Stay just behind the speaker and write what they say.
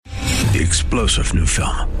The explosive new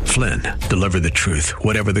film, Flynn, Deliver the Truth,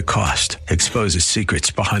 Whatever the Cost, exposes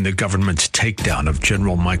secrets behind the government's takedown of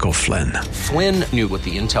General Michael Flynn. Flynn knew what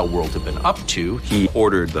the intel world had been up to. He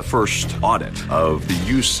ordered the first audit of the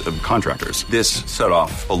use of contractors. This set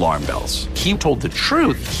off alarm bells. He told the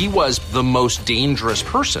truth. He was the most dangerous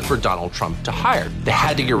person for Donald Trump to hire. They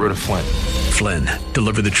had to get rid of Flynn. Flynn,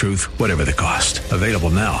 Deliver the Truth, Whatever the Cost. Available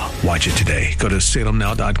now. Watch it today. Go to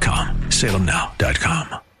salemnow.com.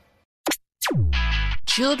 salemnow.com.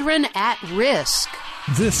 Children at risk.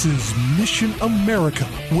 This is Mission America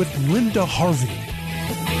with Linda Harvey.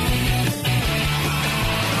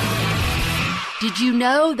 Did you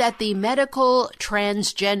know that the medical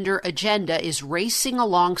transgender agenda is racing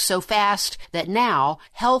along so fast that now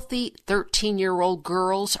healthy 13-year-old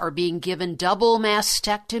girls are being given double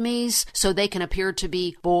mastectomies so they can appear to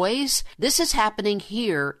be boys? This is happening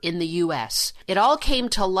here in the U.S. It all came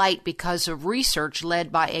to light because of research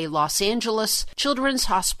led by a Los Angeles Children's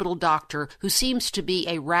Hospital doctor who seems to be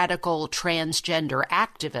a radical transgender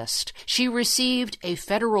activist. She received a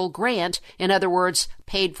federal grant, in other words,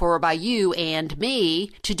 paid for by you and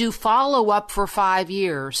me, to do follow-up for 5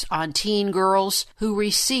 years on teen girls who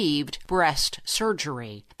received breast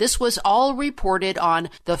surgery. This was all reported on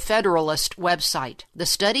the Federalist website. The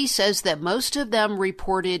study says that most of them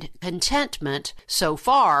reported contentment so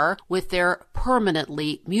far with their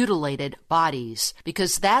permanently mutilated bodies,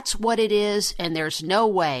 because that's what it is, and there's no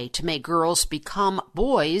way to make girls become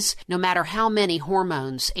boys, no matter how many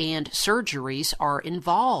hormones and surgeries are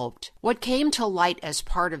involved. What came to light as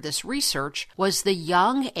part of this research was the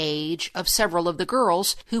young age of several of the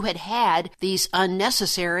girls who had had these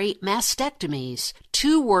unnecessary mastectomies.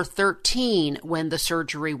 2 were 13 when the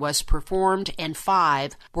surgery was performed, and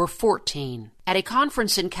 5 were 14. At a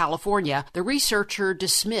conference in California, the researcher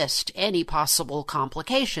dismissed any possible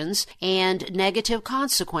complications and negative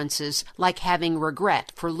consequences, like having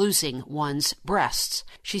regret for losing one's breasts.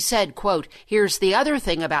 She said, quote, "Here's the other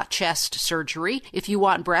thing about chest surgery. If you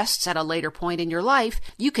want breasts at a later point in your life,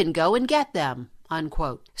 you can go and get them."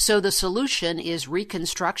 Unquote. So the solution is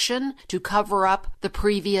reconstruction to cover up the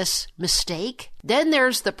previous mistake? Then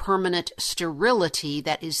there's the permanent sterility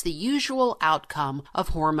that is the usual outcome of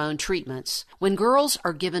hormone treatments. When girls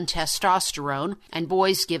are given testosterone and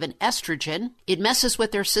boys given estrogen, it messes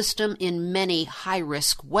with their system in many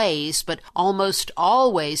high-risk ways, but almost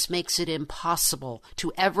always makes it impossible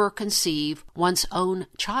to ever conceive one's own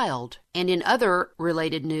child. And in other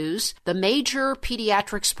related news, the major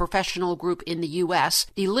pediatrics professional group in the U.S.,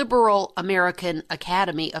 the Liberal American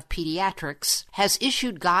Academy of Pediatrics, has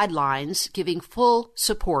issued guidelines giving full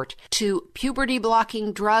support to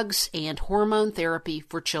puberty-blocking drugs and hormone therapy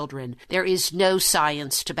for children. There is no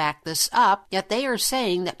science to back this up, yet they are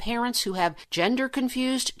saying that parents who have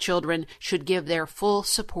gender-confused children should give their full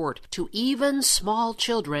support to even small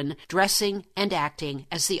children dressing and acting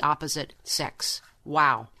as the opposite sex.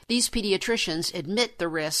 Wow. These pediatricians admit the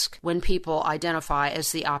risk when people identify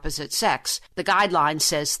as the opposite sex. The guideline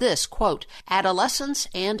says this, quote, "Adolescents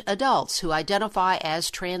and adults who identify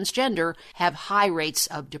as transgender have high rates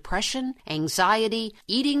of depression, anxiety,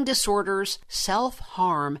 eating disorders,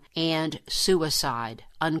 self-harm, and suicide,"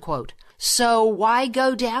 unquote. So why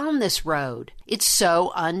go down this road? It's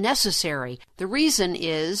so unnecessary. The reason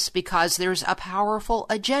is because there's a powerful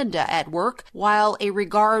agenda at work, while a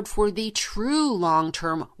regard for the true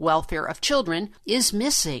long-term welfare of children is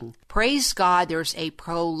missing. Praise God, there's a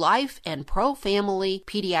pro-life and pro-family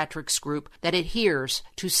pediatrics group that adheres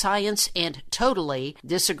to science and totally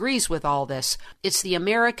disagrees with all this. It's the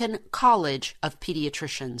American College of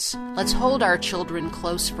Pediatricians. Let's hold our children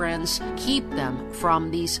close, friends, keep them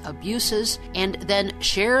from these abuses, and then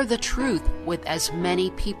share the truth with as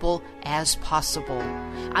many people as possible.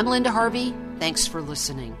 I'm Linda Harvey. Thanks for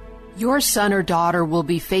listening. Your son or daughter will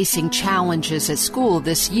be facing challenges at school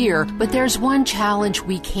this year, but there's one challenge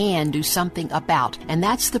we can do something about, and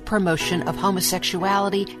that's the promotion of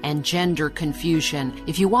homosexuality and gender confusion.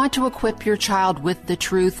 If you want to equip your child with the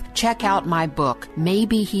truth, check out my book,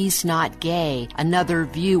 Maybe He's Not Gay, Another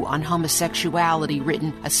View on Homosexuality,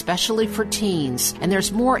 written especially for teens. And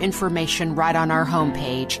there's more information right on our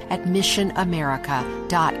homepage at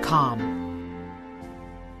missionamerica.com.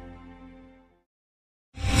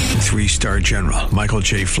 3-star General Michael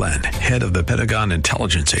J. Flynn, head of the Pentagon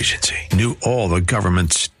Intelligence Agency, knew all the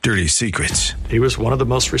government's dirty secrets. He was one of the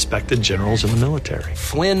most respected generals in the military.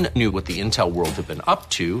 Flynn knew what the intel world had been up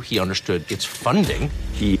to. He understood its funding.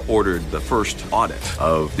 He ordered the first audit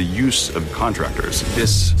of the use of contractors.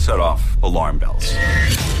 This set off alarm bells.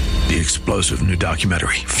 The explosive new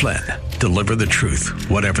documentary, Flynn, deliver the truth,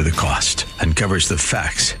 whatever the cost, and covers the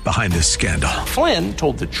facts behind this scandal. Flynn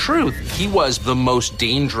told the truth. He was the most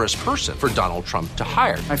dangerous person for Donald Trump to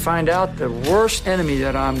hire. I find out the worst enemy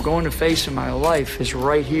that I'm going to face in my life is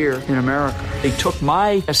right here in America. They took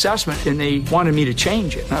my assessment and they wanted me to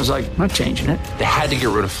change it. And I was like, I'm not changing it. They had to get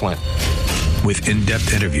rid of Flynn. With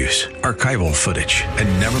in-depth interviews, archival footage,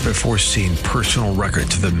 and never-before-seen personal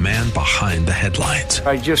records of the man behind the headlines.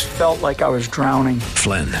 I just felt like I was drowning.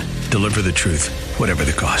 Flynn, deliver the truth, whatever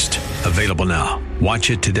the cost. Available now.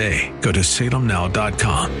 Watch it today. Go to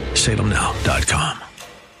salemnow.com. salemnow.com.